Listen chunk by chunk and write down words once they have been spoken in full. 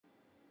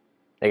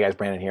Hey guys,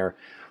 Brandon here.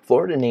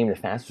 Florida named the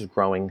fastest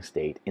growing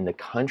state in the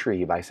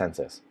country by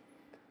census.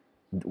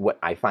 What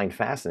I find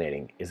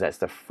fascinating is that it's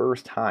the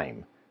first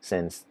time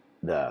since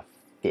the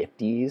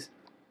 50s,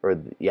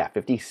 yeah,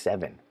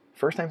 57.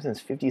 First time since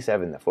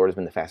 57 that Florida's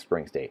been the fastest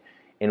growing state.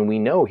 And we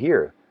know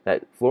here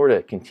that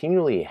Florida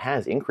continually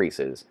has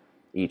increases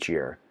each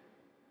year,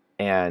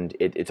 and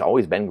it's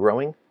always been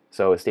growing.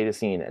 So a state has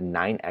seen a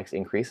 9x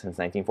increase since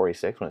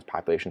 1946 when its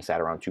population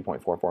sat around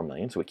 2.44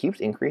 million. So it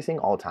keeps increasing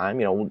all the time.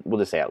 We'll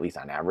just say at least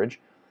on average.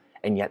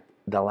 And yet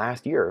the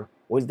last year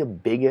was the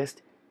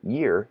biggest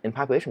year in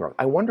population growth.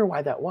 I wonder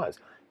why that was.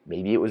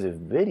 Maybe it was a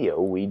video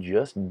we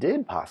just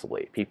did,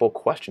 possibly. People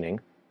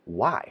questioning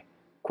why.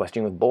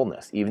 Questioning with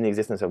boldness, even the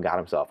existence of God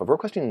himself. If we're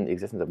questioning the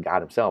existence of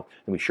God himself,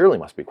 then we surely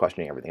must be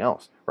questioning everything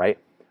else, right?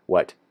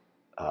 What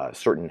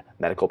certain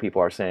medical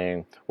people are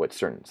saying, what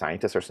certain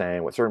scientists are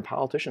saying, what certain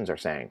politicians are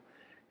saying.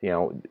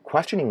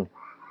 Questioning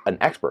an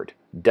expert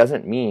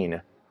doesn't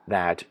mean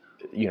that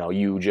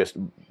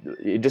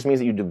it just means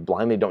that you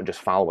blindly don't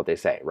just follow what they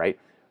say, right?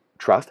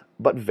 Trust,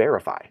 but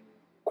verify.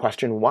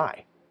 Question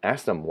why.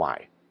 Ask them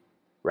why,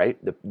 right?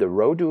 The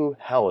road to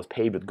hell is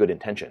paved with good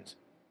intentions.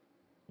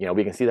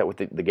 We can see that with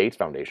the Gates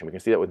Foundation. We can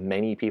see that with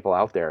many people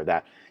out there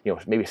that,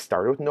 maybe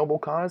started with noble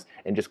cause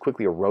and just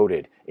quickly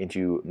eroded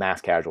into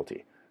mass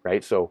casualty,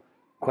 right? So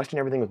question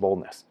everything with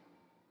boldness.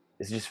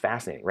 This is just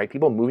fascinating, right?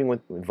 People voting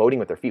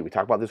with their feet. We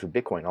talk about this with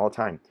Bitcoin all the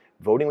time.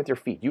 Voting with your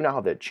feet. You now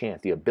have the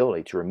chance, the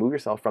ability to remove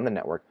yourself from the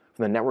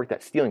network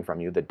that's stealing from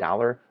you, the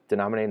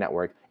dollar-denominated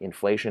network,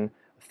 inflation,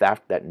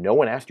 theft that no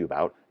one asked you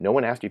about. No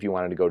one asked you if you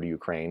wanted to go to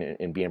Ukraine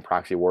and be in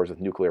proxy wars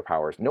with nuclear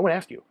powers. No one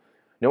asked you.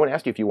 No one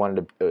asked you if you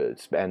wanted to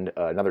spend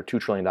another $2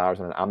 trillion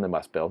on an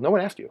omnibus bill. No one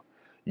asked you.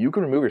 You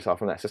can remove yourself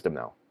from that system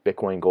now.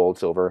 Bitcoin, gold,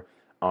 silver,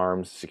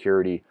 arms,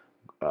 security,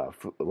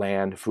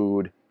 land,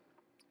 food,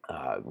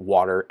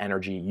 water,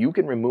 energy. You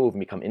can remove and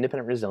become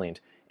independent,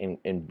 resilient,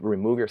 and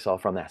remove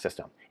yourself from that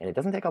system. And it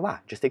doesn't take a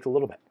lot. It just takes a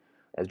little bit.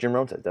 As Jim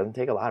Rohn says, it doesn't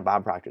take a lot.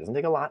 Bob Proctor, it doesn't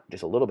take a lot.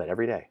 Just a little bit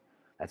every day.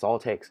 That's all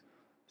it takes.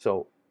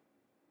 So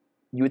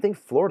you would think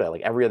Florida,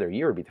 like every other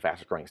year, would be the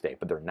fastest growing state,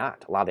 but they're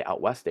not. A lot of the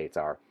out west states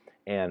are.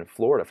 And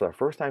Florida, for the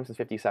first time since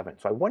 57.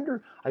 So I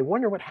wonder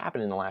what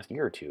happened in the last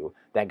year or two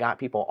that got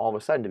people all of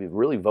a sudden to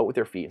really vote with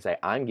their feet and say,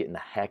 I'm getting the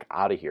heck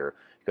out of here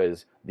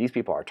because these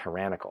people are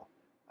tyrannical.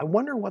 I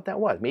wonder what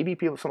that was. Maybe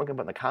someone can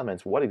put in the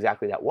comments what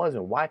exactly that was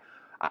and why.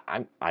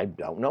 I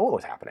don't know what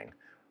was happening.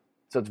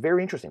 So it's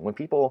very interesting when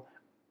people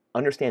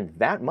understand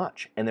that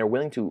much and they're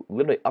willing to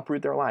literally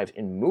uproot their lives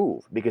and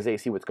move because they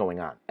see what's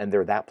going on and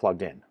they're that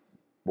plugged in.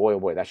 Boy, oh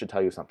boy, that should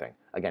tell you something.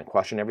 Again,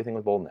 question everything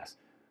with boldness.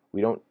 We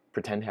don't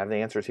pretend to have the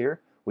answers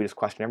here. We just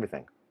question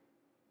everything.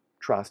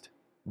 Trust,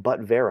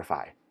 but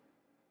verify.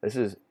 This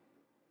is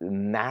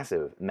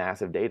massive,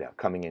 massive data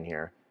coming in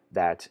here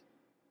that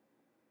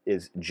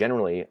is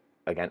generally,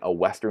 again, a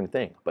Western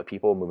thing. But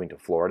people moving to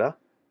Florida,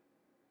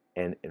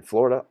 and in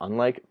Florida,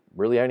 unlike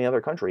really any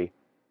other country,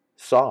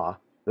 saw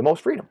the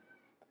most freedom.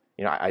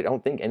 I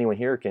don't think anyone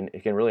here can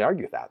really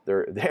argue with that.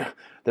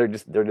 There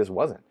just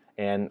wasn't.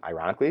 And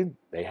ironically,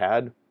 they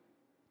had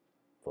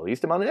the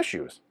least amount of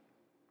issues.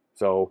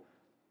 So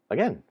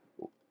again,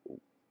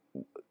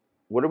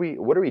 what are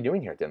we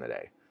doing here at the end of the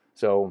day?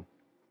 So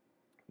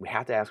we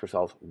have to ask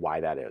ourselves why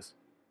that is.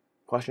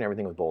 Question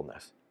everything with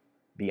boldness.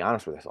 Be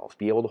honest with ourselves.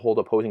 Be able to hold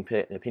opposing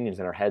opinions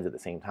in our heads at the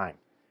same time.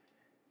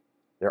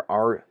 There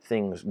are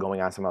things going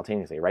on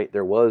simultaneously, right?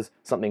 There was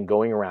something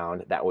going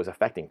around that was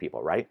affecting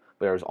people, right?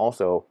 But there's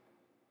also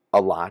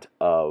a lot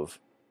of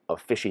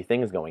fishy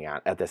things going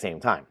on at the same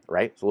time,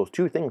 right? So those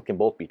two things can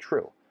both be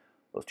true.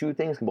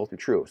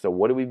 So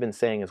what have we been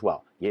saying as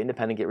well? Get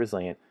independent, get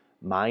resilient,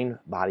 mind,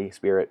 body,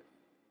 spirit,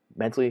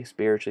 mentally,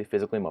 spiritually,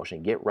 physically,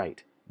 emotionally. Get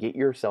right. Get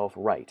yourself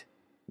right.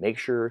 Make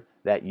sure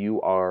that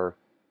you are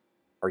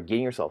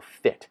getting yourself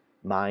fit,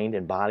 mind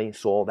and body,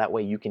 soul. That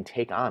way you can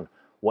take on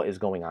what is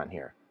going on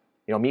here.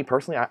 Me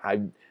personally, I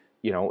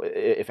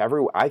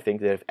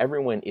think that if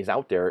everyone is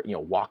out there,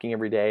 walking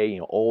every day,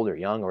 old or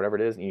young or whatever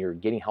it is, and you're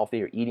getting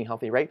healthy or eating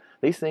healthy, right?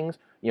 These things,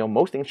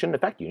 most things shouldn't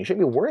affect you. You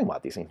shouldn't be worrying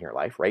about these things in your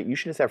life, right? You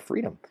should just have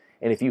freedom.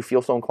 And if you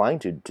feel so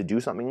inclined to do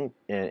something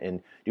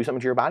and do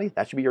something to your body,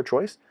 that should be your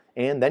choice.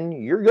 And then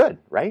you're good,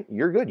 right?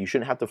 You're good. You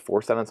shouldn't have to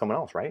force that on someone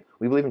else, right?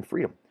 We believe in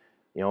freedom.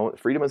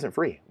 Freedom isn't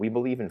free. We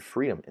believe in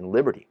freedom and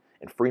liberty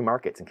and free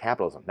markets and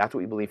capitalism. That's what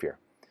we believe here.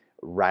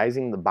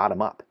 Rising the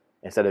bottom up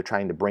instead of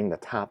trying to bring the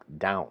top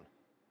down.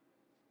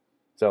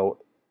 So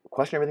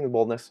question everything with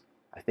boldness.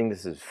 I think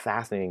this is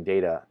fascinating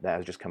data that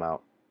has just come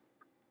out.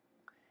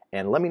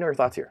 And let me know your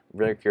thoughts here. I'm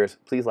very curious.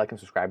 Please like and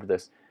subscribe to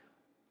this.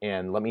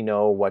 And let me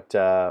know what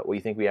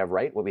you think we have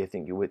right, what you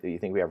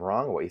think we have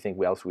wrong, or what you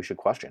think else we should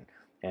question.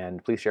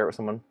 And please share it with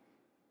someone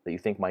that you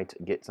think might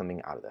get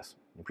something out of this.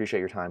 I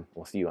appreciate your time.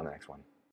 We'll see you on the next one.